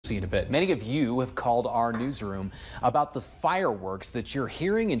see in a bit. Many of you have called our newsroom about the fireworks that you're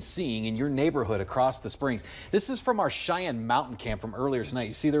hearing and seeing in your neighborhood across the Springs. This is from our Cheyenne Mountain Camp from earlier tonight.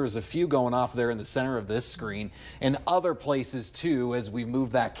 You see there was a few going off there in the center of this screen and other places too as we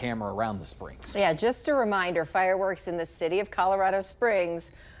move that camera around the Springs. Yeah, just a reminder, fireworks in the city of Colorado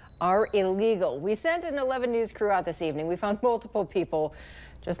Springs are illegal. We sent an 11 News crew out this evening. We found multiple people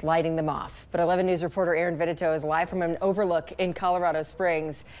just lighting them off. But 11 News reporter Aaron Vitito is live from an overlook in Colorado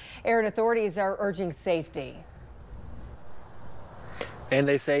Springs. Aaron, authorities are urging safety. And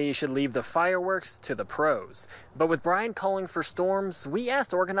they say you should leave the fireworks to the pros. But with Brian calling for storms, we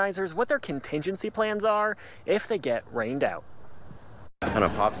asked organizers what their contingency plans are if they get rained out. I'm gonna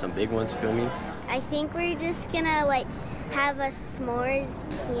pop some big ones, feel me? I think we're just gonna have a s'mores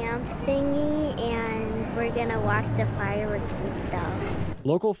camp thingy and we're gonna watch the fireworks and stuff.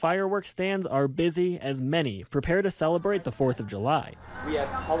 Local fireworks stands are busy as many prepare to celebrate the 4th of July. We have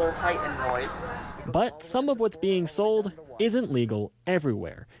color, height, and noise. But some of what's being sold isn't legal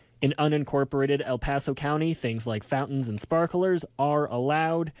everywhere. In unincorporated El Paso County, things like fountains and sparklers are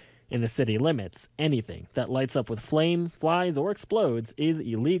allowed. In the city limits, anything that lights up with flame, flies, or explodes is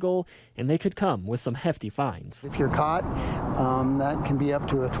illegal, and they could come with some hefty fines. If you're caught, that can be up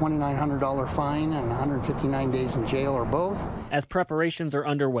to a $2,900 fine and 159 days in jail or both. As preparations are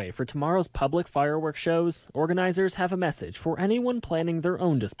underway for tomorrow's public fireworks shows, organizers have a message for anyone planning their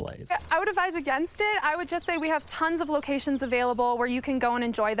own displays. I would advise against it. I would just say we have tons of locations available where you can go and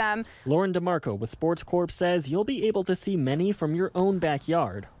enjoy them. Lauren DeMarco with Sports Corp says you'll be able to see many from your own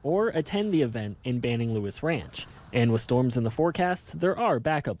backyard or attend the event in Banning Lewis Ranch. And with storms in the forecast, there are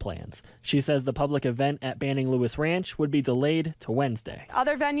backup plans. She says the public event at Banning Lewis Ranch would be delayed to Wednesday.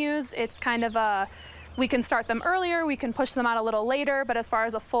 Other venues, it's kind of we can start them earlier, we can push them out a little later, but as far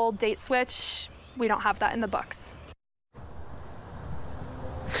as a full date switch, we don't have that in the books.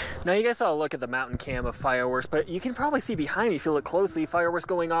 Now you guys saw a look at the mountain cam of fireworks, but you can probably see behind me, if you look closely, fireworks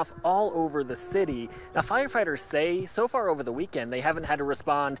going off all over the city. Now firefighters say so far over the weekend they haven't had to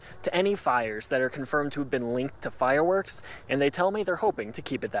respond to any fires that are confirmed to have been linked to fireworks, and they tell me they're hoping to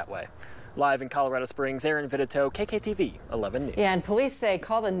keep it that way. Live in Colorado Springs, Aaron Vitito, KKTV 11 News. Yeah, and police say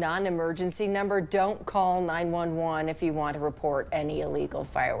call the non-emergency number. Don't call 911 if you want to report any illegal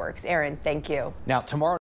fireworks. Aaron, thank you. Now tomorrow